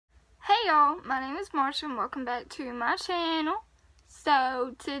Hey y'all, my name is Marsha and welcome back to my channel.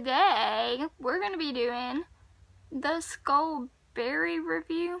 So today we're going to be doing the Skoal berry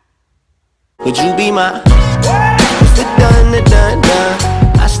review. Would you be my dun?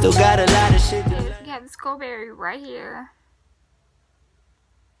 I still got a lot of shit to We have the Skoal berry right here.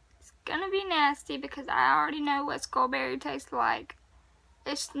 It's going to be nasty because I already know what Skoal berry tastes like.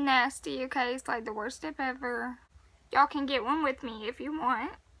 It's nasty, okay? It's like the worst dip ever. Y'all can get one with me if you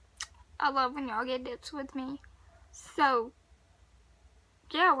want. I love when y'all get dips with me. So,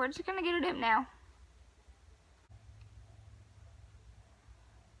 yeah, we're just gonna get a dip now.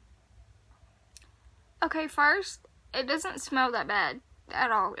 Okay, first, it doesn't smell that bad at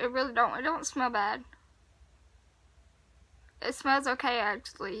all. It really don't. It don't smell bad. It smells okay,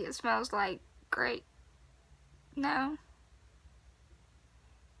 actually. It smells like great. No.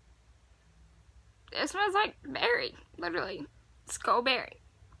 It smells like berry, literally. Skoal berry,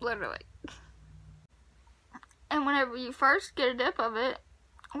 literally. And whenever you first get a dip of it,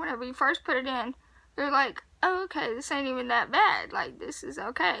 whenever you first put it in, you're like, oh, okay, this ain't even that bad. Like, this is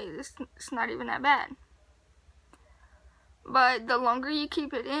okay. It's not even that bad. But the longer you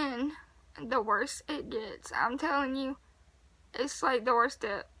keep it in, the worse it gets. I'm telling you, it's like the worst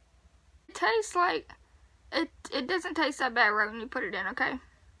dip. It tastes like, it doesn't taste that bad right when you put it in, okay?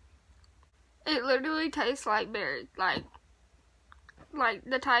 It literally tastes like berry. Like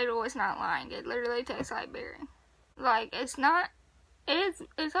the title is not lying. It literally tastes like berry. Like, it's not,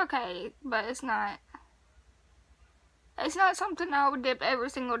 it's okay, but it's not something I would dip every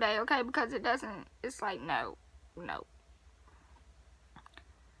single day, okay? Because it doesn't, it's like, no.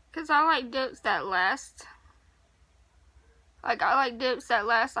 Because I like dips that last, like, I like dips that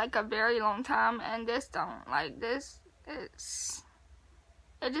last, like, a very long time, and this don't. Like, this,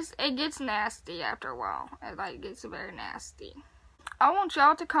 it gets nasty after a while. It, like, gets very nasty. I want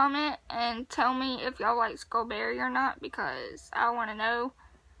y'all to comment and tell me if y'all like Skoal berry or not, because I want to know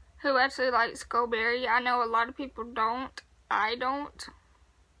who actually likes Skoal berry. I know a lot of people don't. I don't.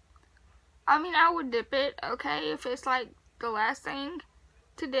 I mean, I would dip it, okay, if it's like the last thing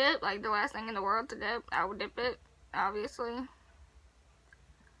to dip, like the last thing in the world to dip, I would dip it, obviously.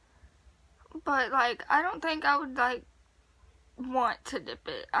 But, like, I don't think I would, like, want to dip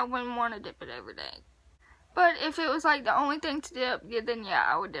it. I wouldn't want to dip it every day. But if it was, like, the only thing to dip, yeah, then yeah,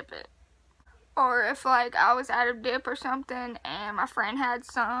 I would dip it. Or if, like, I was out of dip or something, and my friend had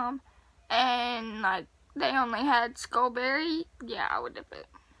some, and, like, they only had Skoal berry, yeah, I would dip it.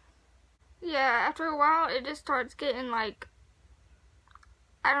 Yeah, after a while, it just starts getting, like,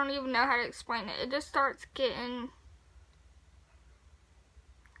 I don't even know how to explain it. It just starts getting,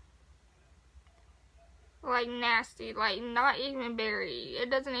 like, nasty. Like, not even berry.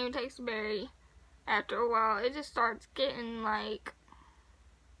 It doesn't even taste berry. After a while, it just starts getting, like,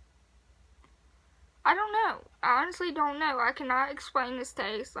 I don't know. I honestly don't know. I cannot explain this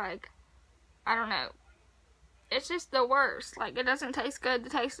taste. Like, I don't know. It's just the worst. Like, it doesn't taste good. The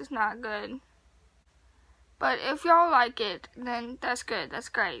taste is not good. But if y'all like it, then that's good. That's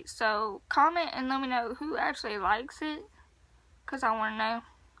great. So, comment and let me know who actually likes it. Because I want to know.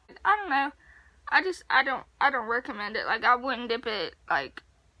 I don't know. I don't recommend it. Like, I wouldn't dip it, like,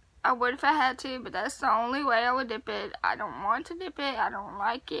 I would if I had to, but that's the only way I would dip it. I don't want to dip it. I don't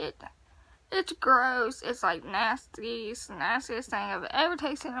like it. It's gross. It's like nasty. It's the nastiest thing I've ever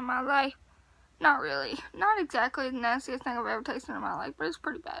tasted in my life. Not really. Not exactly the nastiest thing I've ever tasted in my life, but it's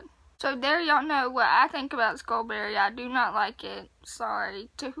pretty bad. So there y'all know what I think about Skoal berry. I do not like it. Sorry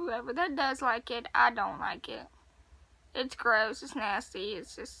to whoever that does like it. I don't like it. It's gross. It's nasty.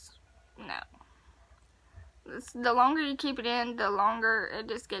 It's just, no. The longer you keep it in, the longer it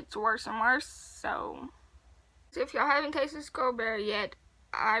just gets worse and worse. So if y'all haven't tasted Skoal berry yet,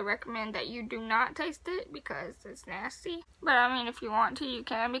 I recommend that you do not taste it because it's nasty. But I mean, if you want to, you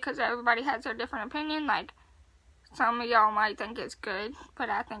can, because everybody has their different opinion. Like, some of y'all might think it's good,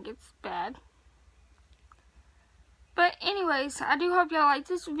 but I think it's bad. But anyways, I do hope y'all like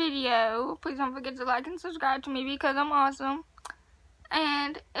this video. Please don't forget to like and subscribe to me because I'm awesome.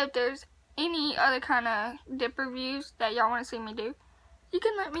 And if there's any other kind of dip reviews that y'all want to see me do, you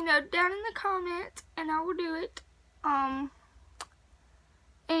can let me know down in the comments and I will do it.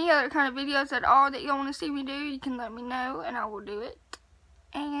 Any other kind of videos at all that y'all want to see me do, you can let me know and I will do it.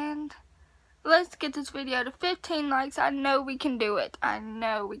 And let's get this video to 15 likes. I know we can do it. I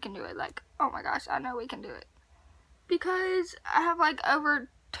know we can do it. Like, oh my gosh, I know we can do it. Because I have like over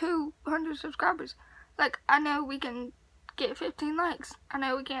 200 subscribers. Like, I know we can get 15 likes. I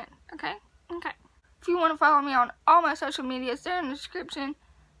know we can. Okay? Okay. If you want to follow me on all my social medias, they're in the description.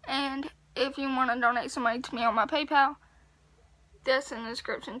 And if you want to donate some money to me on my PayPal, this in the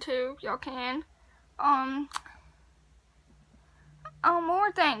description too. Y'all can. One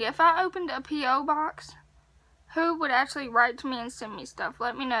more thing. If I opened a P.O. box, who would actually write to me and send me stuff?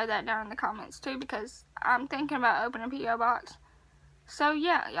 Let me know that down in the comments too, because I'm thinking about opening a P.O. box. So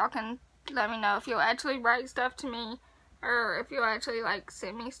yeah, y'all can let me know if you'll actually write stuff to me, or if you'll actually like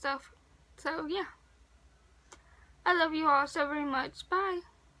send me stuff. So yeah, I love you all so very much. Bye.